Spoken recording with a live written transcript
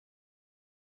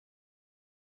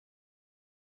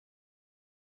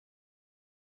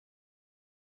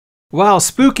While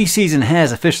spooky season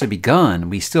has officially begun,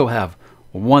 we still have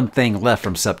one thing left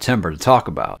from September to talk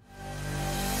about.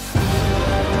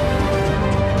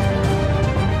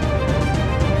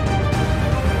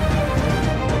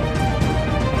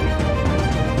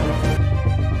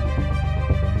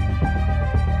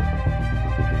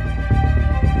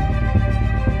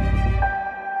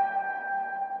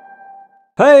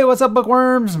 Hey, what's up,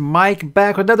 bookworms? Mike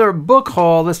back with another book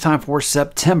haul, this time for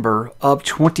September of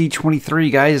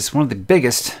 2023, guys. It's one of the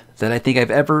biggest that I think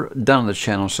I've ever done on this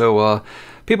channel. So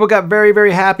people got very,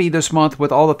 very happy this month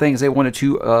with all the things they wanted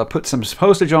to put some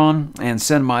postage on and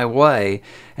send my way.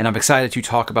 And I'm excited to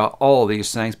talk about all of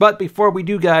these things. But before we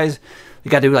do, guys, we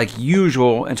got to do like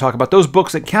usual and talk about those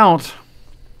books that count.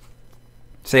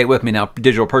 Say it with me now,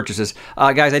 digital purchases.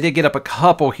 Guys, I did get up a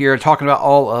couple here talking about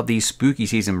all of these spooky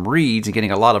season reads and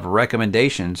getting a lot of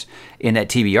recommendations in that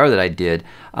TBR that I did.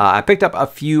 I picked up a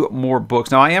few more books.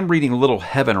 Now, I am reading Little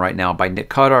Heaven right now by Nick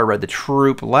Cutter. I read The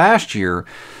Troop last year,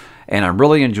 and I'm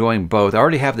really enjoying both. I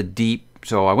already have The Deep,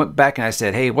 so I went back and I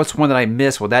said, hey, what's one that I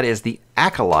missed? Well, that is The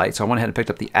Acolyte. So I went ahead and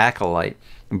picked up The Acolyte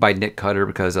by Nick Cutter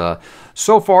because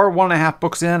so far, 1.5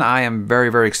 books in, I am very,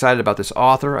 very excited about this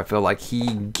author. I feel like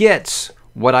he gets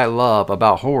what I love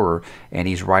about horror, and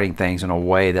he's writing things in a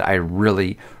way that I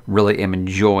really, really am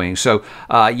enjoying. So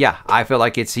yeah, I feel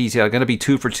like he's going to be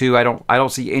 2 for 2. I don't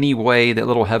see any way that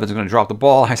Little Heaven's going to drop the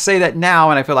ball. I say that now,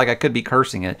 and I feel like I could be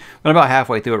cursing it, but I'm about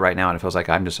halfway through it right now, and it feels like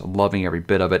I'm just loving every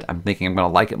bit of it. I'm thinking I'm going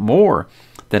to like it more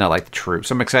than I like The Troop.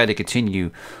 So I'm excited to continue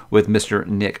with Mr.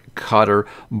 Nick Cutter.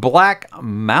 Black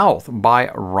Mouth by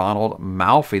Ronald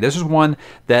Malfi. This is one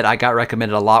that I got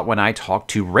recommended a lot when I talked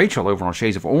to Rachel over on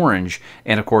Shades of Orange.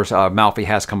 And of course, Malfi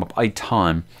has come up a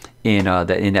ton in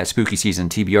that spooky season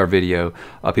TBR video.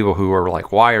 People who are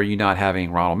like, why are you not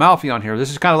having Ronald Malfi on here?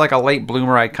 This is kind of like a late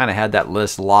bloomer. I kind of had that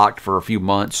list locked for a few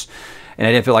months, and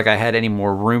I didn't feel like I had any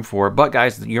more room for it. But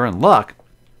guys, you're in luck.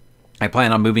 I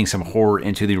plan on moving some horror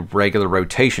into the regular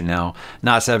rotation now,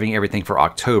 not saving everything for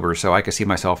October, so I could see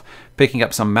myself picking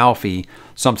up some Malfi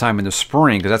sometime in the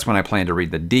spring, because that's when I plan to read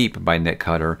The Deep by Nick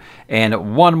Cutter.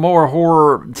 And one more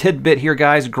horror tidbit here,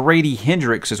 guys. Grady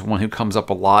Hendrix is one who comes up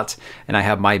a lot, and I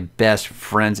have My Best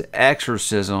Friend's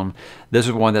Exorcism. This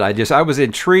is one that I was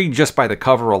intrigued just by the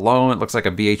cover alone. It looks like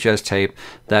a VHS tape.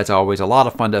 That's always a lot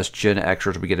of fun to us Gen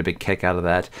Xers. We get a big kick out of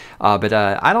that. But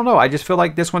I don't know. I just feel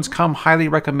like this one's come highly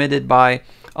recommended by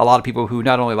a lot of people who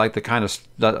not only like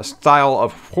the style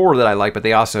of horror that I like, but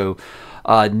they also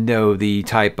know the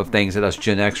type of things that us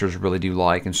Gen Xers really do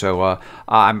like. And so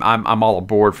I'm all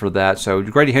aboard for that. So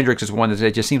Grady Hendrix is one that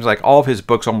it just seems like all of his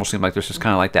books almost seem like there's just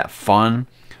kind of like that fun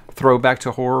throwback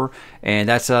to horror, and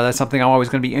that's something I'm always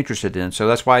going to be interested in. So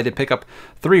that's why I did pick up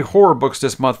 3 horror books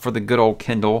this month for the good old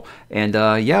Kindle. And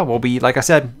yeah, we'll be, like I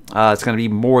said, it's going to be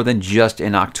more than just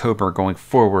in October going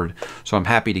forward. So I'm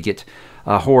happy to get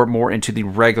horror more into the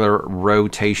regular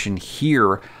rotation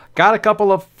here. Got a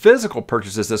couple of physical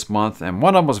purchases this month, and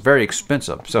one of them was very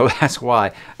expensive, so that's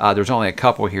why there's only a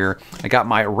couple here. I got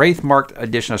my Wraith-marked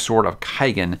edition of Sword of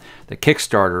Kaigen, the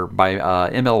Kickstarter by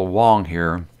M.L. Wong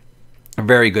here. A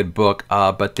very good book,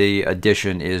 but the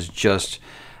edition is just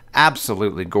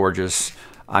absolutely gorgeous.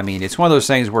 I mean, it's one of those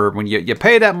things where when you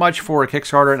pay that much for a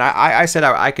Kickstarter, and I said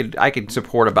I could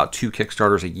support about 2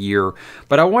 Kickstarters a year,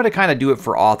 but I want to kind of do it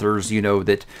for authors, you know,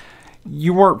 that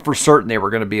you weren't for certain they were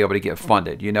going to be able to get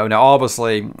funded, you know. Now,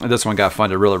 obviously, this one got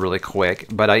funded really, really quick,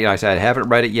 but I said I haven't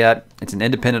read it yet. It's an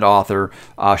independent author.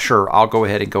 Sure, I'll go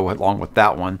ahead and go along with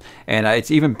that one. And it's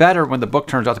even better when the book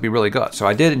turns out to be really good. So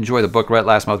I did enjoy the book read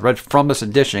last month, read from this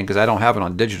edition because I don't have it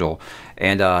on digital.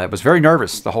 And I was very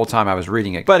nervous the whole time I was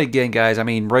reading it. But again, guys, I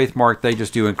mean, Wraithmark, they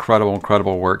just do incredible,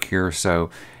 incredible work here. So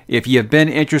if you've been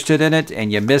interested in it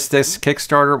and you missed this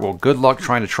Kickstarter, well, good luck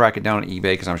trying to track it down on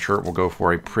eBay, because I'm sure it will go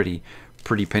for a pretty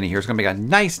penny here. It's going to be a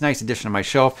nice addition to my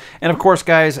shelf. And of course,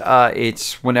 guys,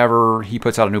 it's whenever he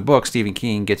puts out a new book, Stephen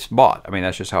King gets bought. I mean,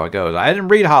 that's just how it goes. I didn't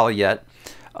read Holly yet.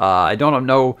 I don't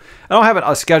have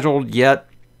it scheduled yet.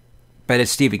 But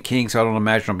it's Stephen King, so I don't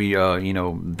imagine it'll be, you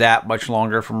know, that much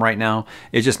longer from right now.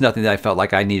 It's just nothing that I felt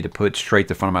like I needed to put straight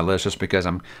to the front of my list, just because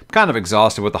I'm kind of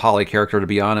exhausted with the Holly character, to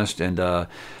be honest. And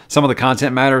some of the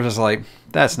content matters is like,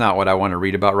 that's not what I want to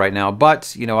read about right now.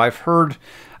 But, you know, I've heard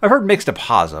mixed to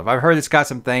positive. I've heard it's got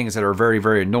some things that are very,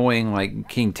 very annoying, like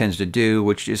King tends to do,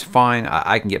 which is fine.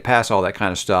 I can get past all that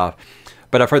kind of stuff.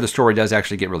 But I've heard the story does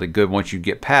actually get really good once you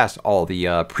get past all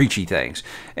the preachy things.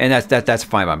 And that's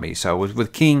fine by me. So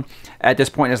with King, at this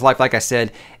point in his life, like I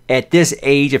said, at this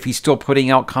age, if he's still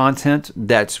putting out content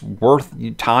that's worth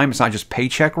time, it's not just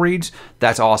paycheck reads,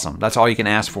 that's awesome. That's all you can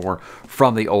ask for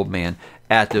from the old man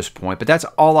at this point. But that's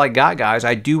all I got, guys.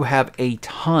 I do have a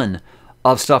ton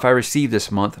of stuff I received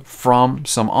this month from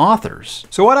some authors.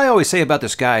 So what I always say about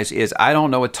this, guys, is I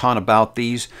don't know a ton about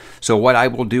these. So what I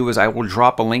will do is I will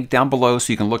drop a link down below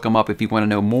so you can look them up if you want to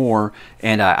know more.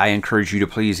 And I encourage you to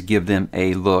please give them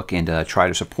a look and try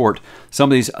to support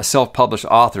some of these self-published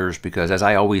authors, because as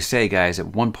I always say, guys, at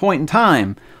one point in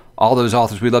time, all those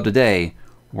authors we love today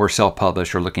were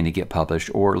self-published or looking to get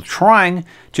published or trying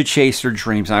to chase their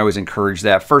dreams. And I always encourage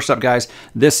that. First up, guys,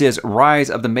 this is Rise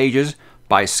of the Mages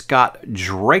by Scott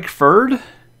Drakeford.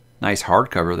 Nice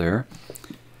hardcover there.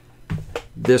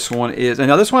 This one is,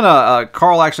 now this one,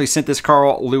 Carl actually sent this,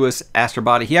 Carl Lewis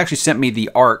Asterbody. He actually sent me the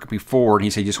ARC before, and he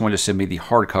said he just wanted to send me the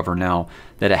hardcover now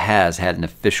that it has had an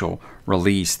official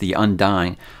release. The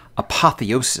Undying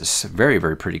Apotheosis. Very,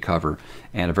 very pretty cover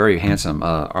and a very handsome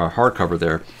hardcover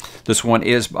there. This one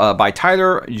is by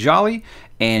Tyler Jolly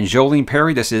and Jolene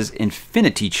Perry. This is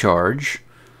Infinity Charge.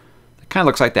 It kind of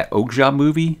looks like that Okja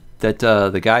movie that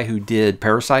the guy who did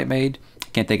Parasite made. I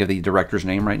can't think of the director's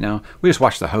name right now. We just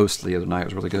watched The Host the other night. It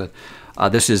was really good.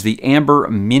 This is The Amber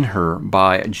Minher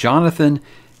by Jonathan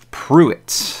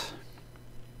Pruitt.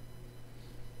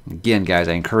 Again, guys,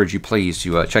 I encourage you please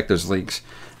to check those links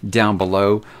down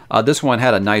below. This one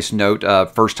had a nice note.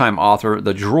 First-time author,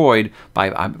 The Droid by,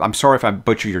 I'm sorry if I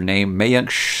butcher your name, Mayank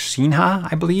Sinha,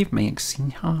 I believe. Mayank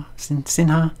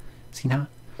Sinha.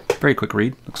 Very quick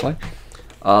read, looks like.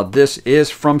 This is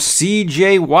from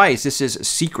C.J. Weiss. This is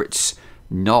Secrets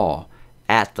Gnaw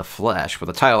at the Flesh. With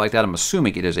a title like that, I'm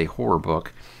assuming it is a horror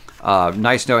book.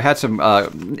 Nice note. Had some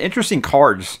interesting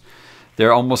cards.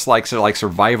 They're almost like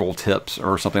survival tips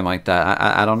or something like that.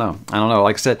 I don't know. I don't know.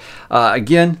 Like I said,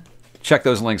 again, check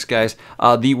those links, guys.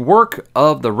 The Work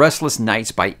of the Restless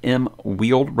Nights by M.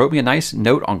 Wield wrote me a nice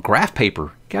note on graph paper.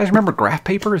 You guys remember graph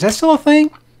paper? Is that still a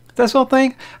thing? That's the whole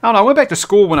thing? I don't know. I went back to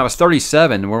school when I was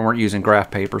 37 when we weren't using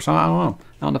graph paper, so I don't know.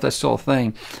 I don't know if that's still a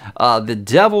thing. The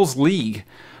Devil's League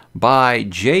by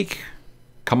Jake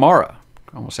Kamara.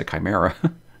 I almost say Chimera.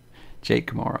 Jake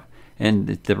Kamara. And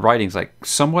the writing's like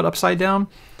somewhat upside down.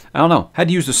 I don't know. Had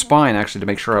to use the spine actually to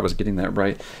make sure I was getting that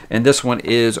right. And this one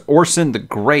is Orson the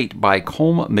Great by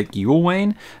Colm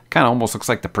McElwain. Kind of almost looks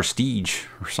like The Prestige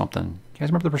or something. You guys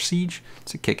remember The Prestige?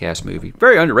 It's a kick-ass movie.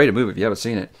 Very underrated movie if you haven't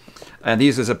seen it. And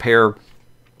these is a pair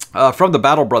from the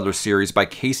Battle Brothers series by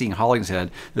Casey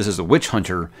Hollingshead. This is The Witch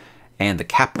Hunter and The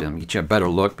Captain. Get you a better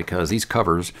look because these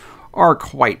covers are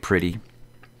quite pretty.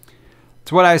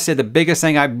 It's what I said, the biggest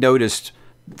thing I've noticed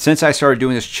since I started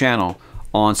doing this channel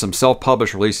on some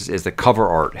self-published releases is the cover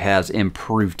art has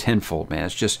improved tenfold, man.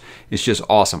 It's just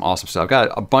awesome stuff. I've got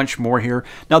a bunch more here.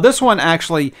 Now this one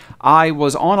actually, I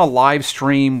was on a live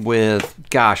stream with,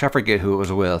 gosh, I forget who it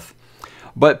was with,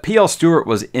 but P.L. Stewart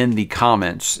was in the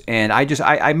comments, and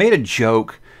I made a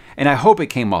joke, and I hope it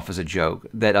came off as a joke,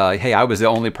 that, hey, I was the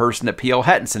only person that P.L.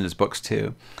 hadn't sent his books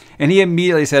to. And he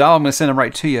immediately said, oh, I'm going to send them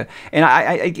right to you. And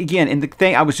again, in the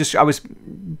thing, I was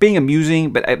being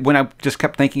amusing, but when I just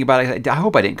kept thinking about it, I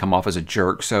hope I didn't come off as a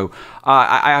jerk. So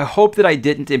I hope that I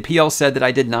didn't, and P.L. said that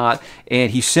I did not.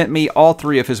 And he sent me all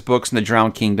 3 of his books in the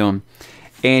Drowned Kingdom.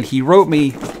 And he wrote me,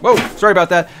 whoa, sorry about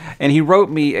that. And he wrote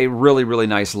me a really, really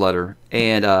nice letter.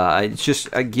 And it's just,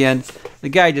 again, the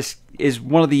guy just is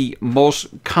one of the most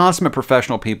consummate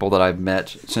professional people that I've met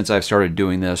since I've started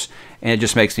doing this. And it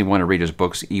just makes me want to read his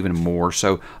books even more.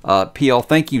 So, PL,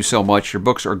 thank you so much. Your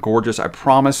books are gorgeous, I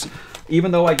promise. Even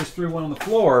though I just threw one on the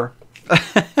floor,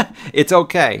 it's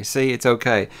okay. See, it's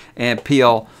okay. And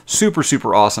PL, super,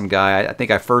 super awesome guy. I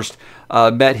think I first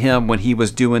met him when he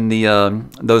was doing the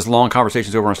those long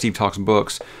conversations over on Steve Talks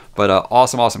Books. But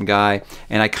awesome guy.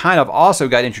 And I kind of also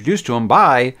got introduced to him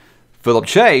by Philip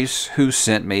Chase, who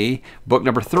sent me book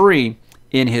number 3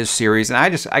 in his series. And I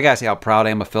gotta say how proud I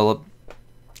am of Philip.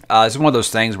 It's one of those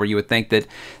things where you would think that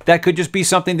that could just be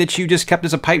something that you just kept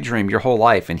as a pipe dream your whole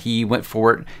life. And he went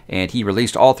for it, and he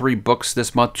released all 3 books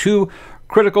this month to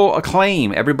critical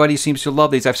acclaim. Everybody seems to love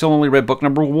these. I've still only read book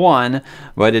number 1,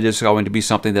 but it is going to be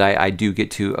something that I do get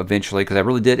to eventually, because I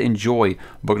really did enjoy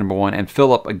book number 1. And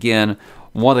Philip, again,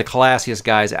 one of the classiest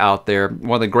guys out there,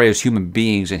 one of the greatest human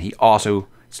beings, and he also,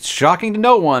 shocking to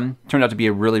no one, turned out to be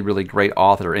a really, really great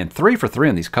author. And 3 for 3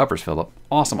 on these covers, Philip.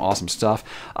 Awesome stuff.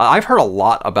 I've heard a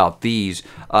lot about these.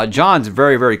 John's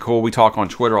very, very cool. We talk on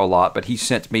Twitter a lot, but he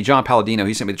sent me, John Palladino,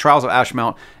 he sent me The Trials of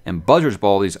Ashmount and Buzzard's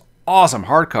Bowl, these awesome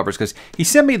hardcovers, because he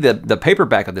sent me the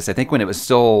paperback of this, I think when it was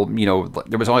still, you know,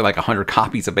 there was only like 100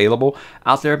 copies available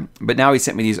out there, but now he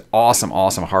sent me these awesome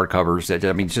hardcovers that,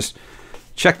 I mean, just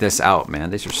Check this out, man.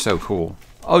 These are so cool.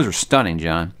 Oh, those are stunning,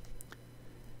 John.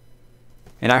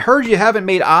 And I heard you haven't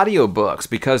made audiobooks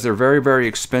because they're very, very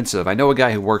expensive. I know a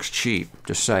guy who works cheap.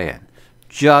 Just saying.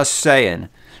 Just saying.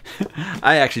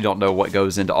 I actually don't know what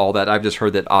goes into all that. I've just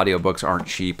heard that audiobooks aren't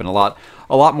cheap, and a lot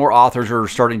more authors are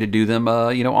starting to do them,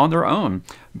 you know, on their own.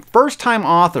 First-time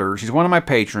author. She's one of my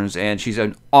patrons, and she's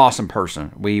an awesome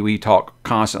person. We talk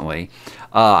constantly.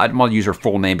 I don't want to use her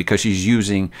full name because she's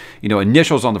using, you know,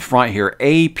 initials on the front here.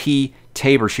 A.P.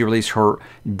 Tabor. She released her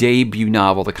debut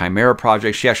novel, The Chimera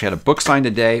Project. She actually had a book signed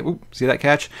today. Ooh, see that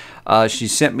catch? She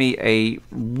sent me a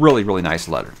really, really nice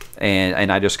letter,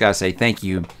 and I just gotta say thank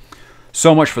you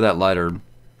so much for that letter,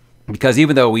 because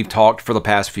even though we've talked for the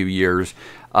past few years,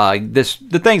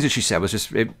 the things that she said was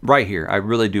just right here. I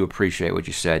really do appreciate what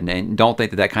you said, and don't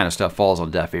think that that kind of stuff falls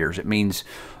on deaf ears. It means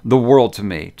the world to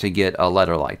me to get a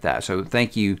letter like that. So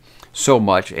thank you so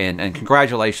much, and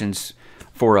congratulations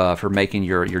for making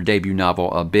your debut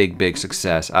novel a big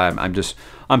success.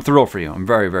 I'm thrilled for you. I'm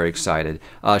very excited.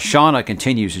 Shauna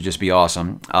continues to just be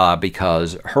awesome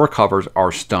because her covers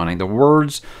are stunning. The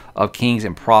Words of Kings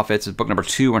and Prophets is book number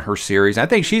 2 in her series. I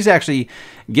think she's actually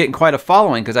getting quite a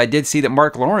following, because I did see that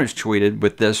Mark Lawrence tweeted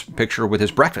with this picture with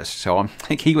his breakfast. So I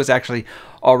think he was actually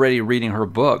already reading her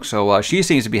book. So she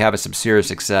seems to be having some serious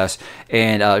success.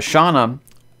 And Shauna,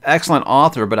 excellent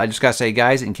author, but I just gotta say,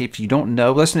 guys, in case you don't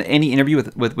know, listen to any interview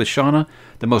with Shauna,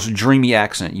 the most dreamy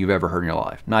accent you've ever heard in your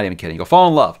life. Not even kidding. You'll fall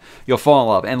in love. You'll fall in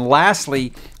love. And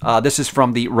lastly, this is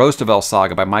from the Roosevelt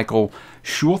Saga by Michael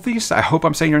Schultheis. I hope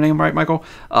I'm saying your name right, Michael.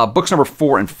 Books number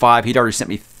 4 and 5. He'd already sent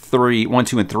me 1,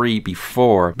 2, and 3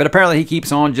 before, but apparently he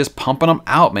keeps on just pumping them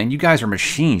out, man. You guys are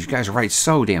machines. You guys write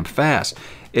so damn fast.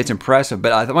 It's impressive.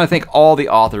 But I want to thank all the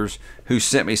authors who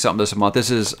sent me something this month. This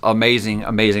is amazing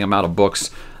amount of books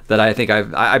that I think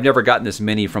I've never gotten this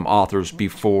many from authors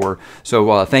before.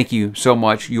 So thank you so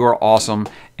much. You are awesome,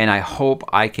 and I hope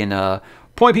I can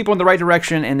point people in the right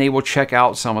direction, and they will check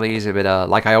out some of these. But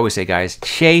like I always say, guys,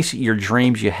 chase your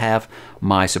dreams. You have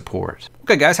my support.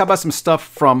 Okay, guys, how about some stuff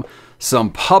from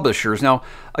some publishers? Now,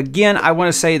 again, I want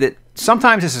to say that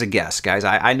sometimes this is a guess, guys.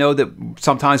 I know that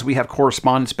sometimes we have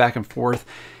correspondence back and forth,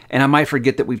 and I might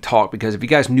forget that we've talked, because if you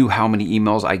guys knew how many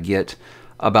emails I get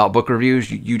about book reviews,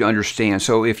 you'd understand.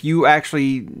 So if you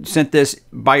actually sent this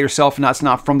by yourself and that's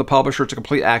not from the publisher, it's a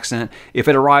complete accident. If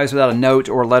it arrives without a note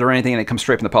or a letter or anything and it comes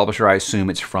straight from the publisher, I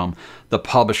assume it's from the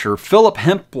publisher. Philip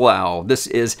Hemplow, this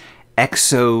is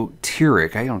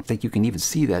Exoteric. I don't think you can even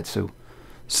see that,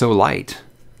 so light.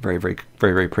 Very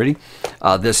pretty.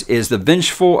 This is The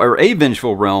Vengeful, or A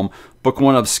Vengeful Realm, book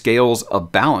 1 of Scales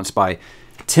of Balance by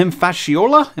Tim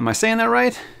Fasciola. Am I saying that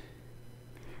right?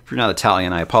 If you're not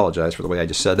Italian, I apologize for the way I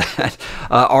just said that.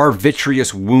 Our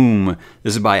Vitreous Womb.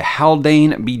 This is by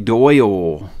Haldane B.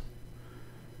 Doyle.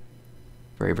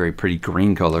 Very pretty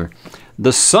green color.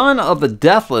 The Son of the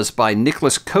Deathless by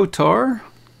Nicholas Kotar.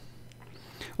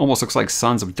 Almost looks like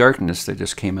Sons of Darkness that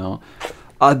just came out.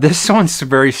 This one's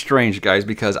very strange, guys,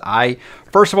 because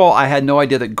first of all, I had no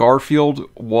idea that Garfield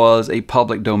was a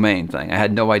public domain thing. I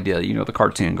had no idea. You know, the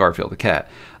cartoon Garfield the cat.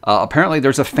 Apparently,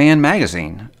 there's a fan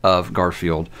magazine of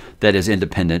Garfield that is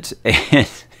independent, and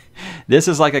this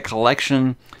is like a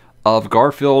collection of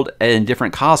Garfield in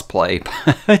different cosplay.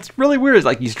 It's really weird. It's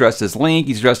like he's dressed as Link,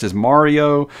 he's dressed as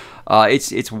Mario.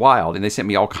 It's wild, and they sent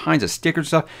me all kinds of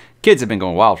stickers and stuff. Kids have been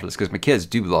going wild for this because my kids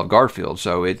do love Garfield,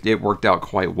 so it worked out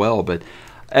quite well. But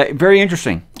very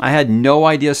interesting. I had no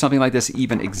idea something like this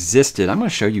even existed. I'm going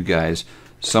to show you guys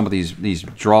some of these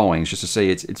drawings just to say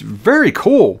it's very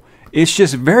cool. It's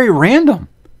just very random.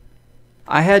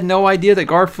 I had no idea that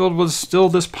Garfield was still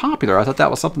this popular. I thought that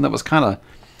was something that was kind of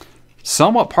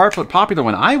somewhat popular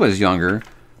when I was younger,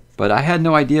 but I had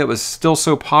no idea it was still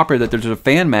so popular that there's a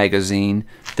fan magazine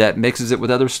that mixes it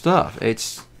with other stuff.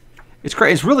 It's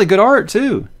great. It's really good art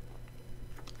too.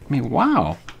 I mean,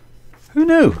 wow. Who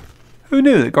knew? Who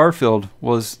knew that Garfield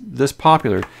was this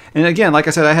popular? And again, like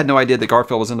I said, I had no idea that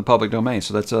Garfield was in the public domain.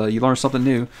 So that's you learn something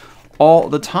new all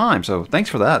the time. So thanks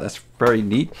for that. That's very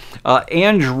neat.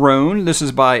 Androne, this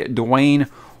is by Dwayne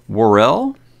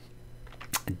Worrell.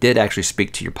 I did actually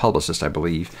speak to your publicist, I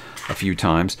believe, a few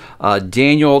times.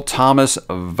 Daniel Thomas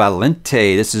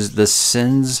Valente, this is The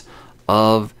Sins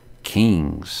of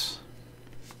Kings.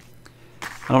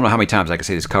 I don't know how many times I can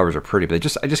say these covers are pretty, but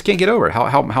I just can't get over it.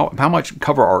 How much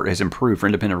cover art has improved for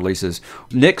independent releases.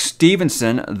 Nick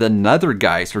Stevenson, The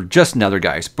Nethergeist, or just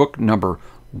Nethergeist, book number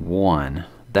 1.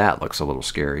 That looks a little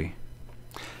scary.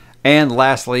 And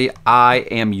lastly, I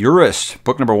Am Eurus,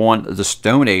 book number 1, The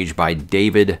Stone Age by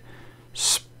David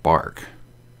Spark.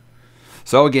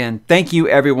 So again, thank you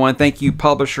everyone. Thank you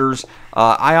publishers.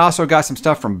 I also got some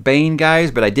stuff from Bane, guys,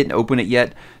 but I didn't open it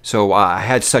yet. So I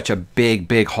had such a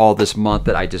big haul this month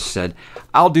that I just said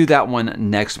I'll do that one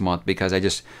next month because I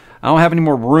don't have any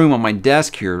more room on my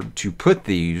desk here to put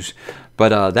these.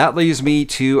 But that leads me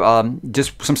to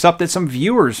just some stuff that some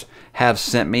viewers have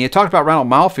sent me. I talked about Ronald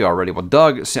Malfi already. Well,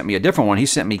 Doug sent me a different one. He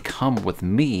sent me Come With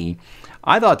Me.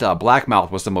 I thought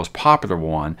Blackmouth was the most popular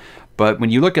one. But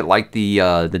when you look at like the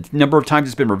number of times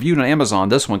it's been reviewed on Amazon,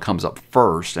 this one comes up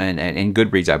first, and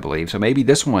Goodreads, I believe. So maybe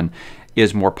this one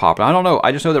is more popular. I don't know.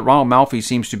 I just know that Ronald Malfi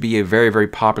seems to be a very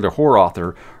popular horror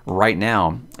author right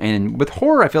now. And with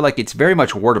horror, I feel like it's very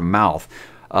much word of mouth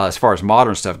as far as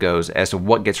modern stuff goes as to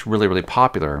what gets really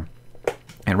popular.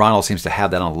 And Ronald seems to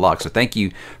have that on luck. So thank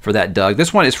you for that, Doug.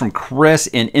 This one is from Chris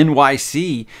in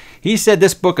NYC. He said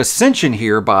this book, Ascension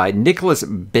here by Nicholas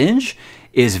Binge,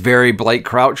 is very Blake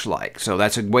Crouch-like. So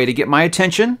that's a way to get my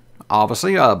attention.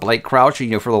 Obviously, Blake Crouch,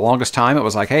 for the longest time, it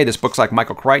was like, hey, this book's like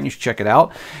Michael Crichton, you should check it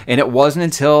out. And it wasn't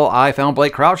until I found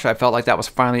Blake Crouch I felt like that was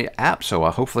finally apt. So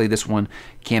hopefully this one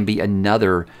can be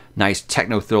another nice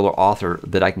techno-thriller author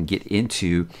that I can get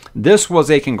into. This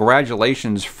was a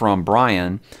congratulations from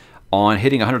Brian on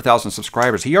hitting 100,000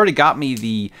 subscribers. He already got me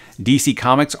the DC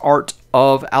Comics art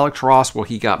of Alex Ross. Well,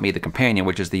 he got me the companion,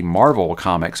 which is the Marvel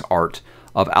Comics art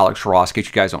of Alex Ross. In case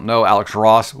you guys don't know, Alex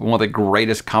Ross, one of the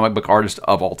greatest comic book artists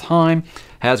of all time,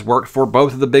 has worked for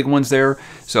both of the big ones there.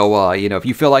 So, if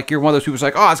you feel like you're one of those people who's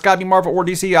like, oh, it's got to be Marvel or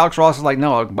DC, Alex Ross is like,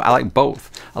 no, I like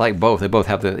both. I like both. They both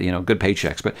have the, good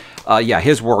paychecks. But, yeah,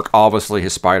 his work, obviously,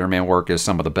 his Spider-Man work is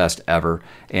some of the best ever.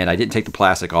 And I didn't take the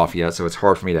plastic off yet, so it's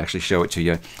hard for me to actually show it to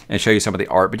you and show you some of the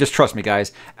art. But just trust me,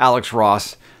 guys, Alex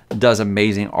Ross does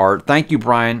amazing art. Thank you,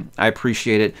 Brian. I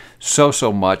appreciate it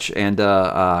so much, and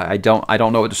I don't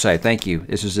know what to say. Thank you.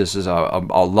 This is a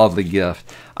lovely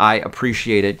gift. I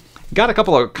appreciate it. Got a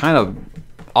couple of kind of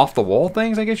off the wall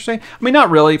things, I guess you say. I mean, not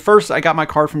really. First, I got my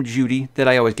card from Judy that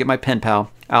I always get, my pen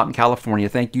pal out in California.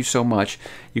 Thank you so much.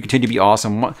 You continue to be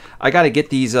awesome. I got to get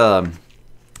these.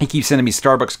 He keeps sending me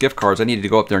Starbucks gift cards. I needed to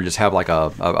go up there and just have like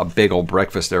a big old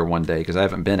breakfast there one day because I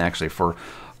haven't been actually for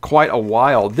quite a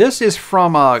while. This is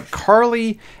from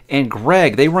Carly and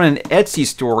Greg. They run an Etsy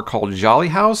store called Jolly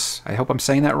House. I hope I'm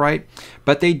saying that right.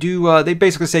 But they do. They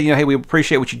basically say, hey, we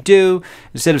appreciate what you do.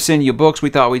 Instead of sending you books, we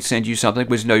thought we'd send you something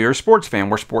because you're a sports fan.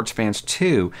 We're sports fans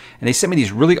too. And they sent me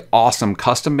these really awesome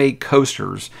custom-made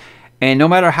coasters. And no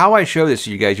matter how I show this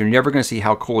to you guys, you're never going to see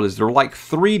how cool it is. They're like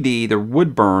 3D. They're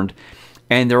wood-burned.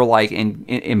 And they're like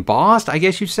embossed, I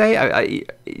guess you'd say.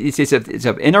 It's a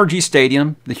NRG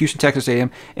Stadium, the Houston Texas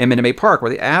Stadium, and Minute Maid Park, where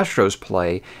the Astros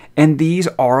play. And these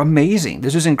are amazing.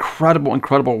 This is incredible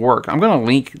work. I'm going to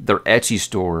link their Etsy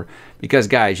store because,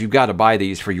 guys, you've got to buy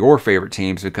these for your favorite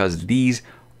teams because these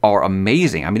are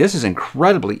amazing. I mean, this is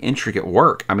incredibly intricate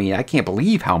work. I mean, I can't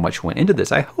believe how much went into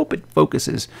this. I hope it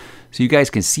focuses so you guys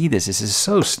can see this. This is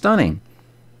so stunning.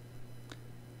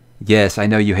 Yes, I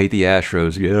know you hate the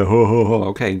Astros. Yeah,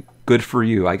 okay, good for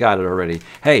you. I got it already.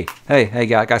 Hey, I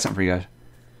got something for you guys.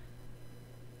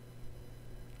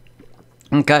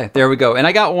 Okay, there we go. And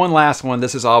I got one last one.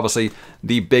 This is obviously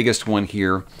the biggest one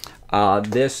here.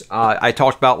 This I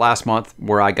talked about last month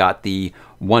where I got the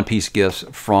One Piece gifts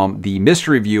from the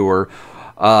mystery viewer.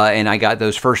 And I got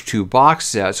those first 2 box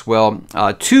sets. Well,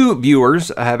 2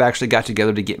 viewers have actually got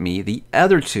together to get me the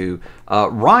other 2.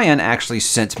 Ryan actually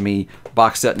sent me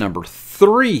box set number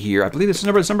 3 here. I believe this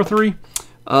is number 3.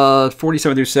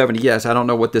 47 through 70. Yes, I don't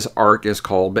know what this arc is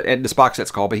called, but this box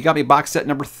set's called. But he got me box set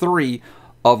number 3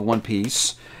 of One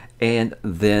Piece. And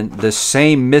then the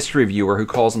same mystery viewer who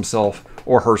calls himself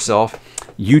or herself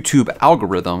YouTube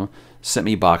Algorithm sent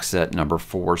me box set number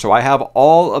 4. So I have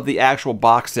all of the actual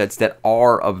box sets that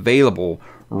are available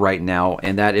right now,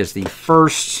 and that is the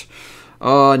first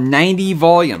 90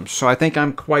 volumes. So I think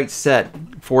I'm quite set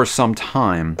for some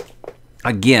time.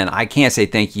 Again, I can't say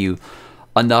thank you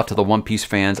enough to the One Piece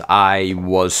fans. I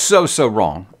was so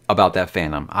wrong about that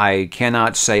fandom. I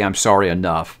cannot say I'm sorry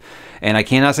enough. And I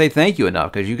cannot say thank you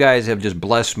enough because you guys have just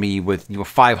blessed me with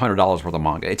 $500 worth of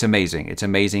manga. It's amazing. It's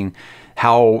amazing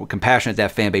how compassionate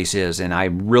that fan base is. And I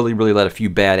really let a few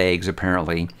bad eggs,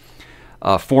 apparently,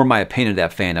 form my opinion of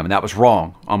that fandom. And that was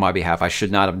wrong on my behalf. I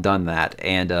should not have done that.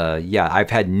 And yeah,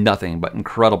 I've had nothing but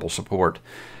incredible support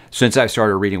since I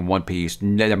started reading One Piece.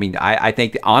 I mean, I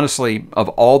think, honestly, of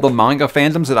all the manga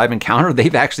fandoms that I've encountered,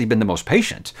 they've actually been the most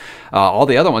patient. All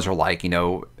the other ones are like,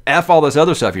 F all this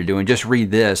other stuff you're doing, just read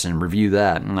this and review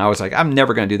that. And I was like, I'm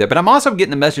never going to do that. But I'm also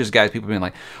getting the messages, guys, people being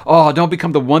like, oh, don't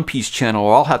become the One Piece channel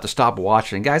or I'll have to stop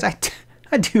watching. Guys,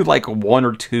 I do like 1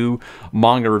 or 2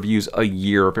 manga reviews a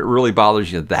year. If it really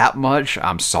bothers you that much,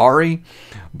 I'm sorry.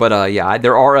 But yeah,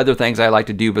 there are other things I like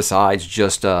to do besides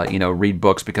just, you know, read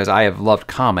books, because I have loved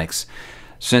comics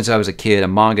since I was a kid,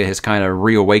 and manga has kind of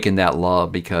reawakened that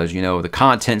love because, you know, the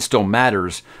content still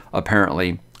matters,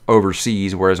 apparently,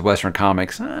 overseas, whereas Western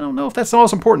comics, I don't know if that's the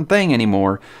most important thing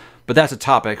anymore. But that's a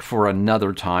topic for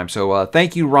another time. So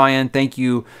thank you, Ryan. Thank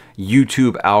you,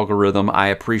 YouTube algorithm. I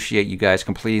appreciate you guys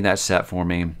completing that set for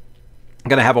me. I'm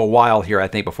going to have a while here, I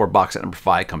think, before box set number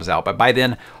 5 comes out. But by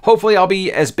then, hopefully I'll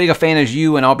be as big a fan as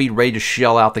you, and I'll be ready to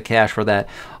shell out the cash for that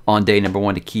on day number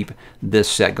 1 to keep this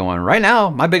set going. Right now,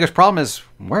 my biggest problem is,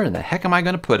 where in the heck am I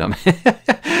going to put them?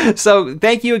 So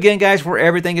thank you again, guys, for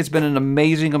everything. It's been an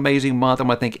amazing, amazing month. I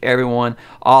want to thank everyone,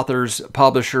 authors,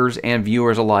 publishers, and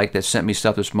viewers alike that sent me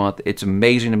stuff this month. It's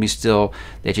amazing to me still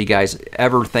that you guys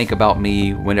ever think about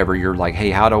me whenever you're like,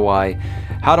 hey, how do I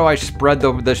spread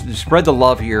the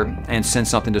love here and send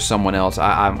something to someone else?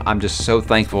 I'm just so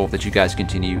thankful that you guys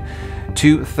continue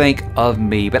to think of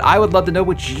me. But I would love to know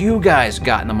what you guys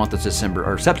got in the month of December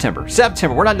or September.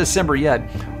 We're not in December yet.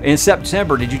 In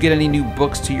September, did you get any new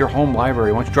books to your home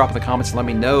library? Why don't you drop in the comments and let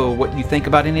me know what you think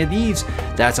about any of these.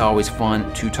 That's always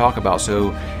fun to talk about.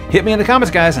 So hit me in the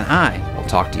comments, guys, and I will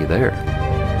talk to you there.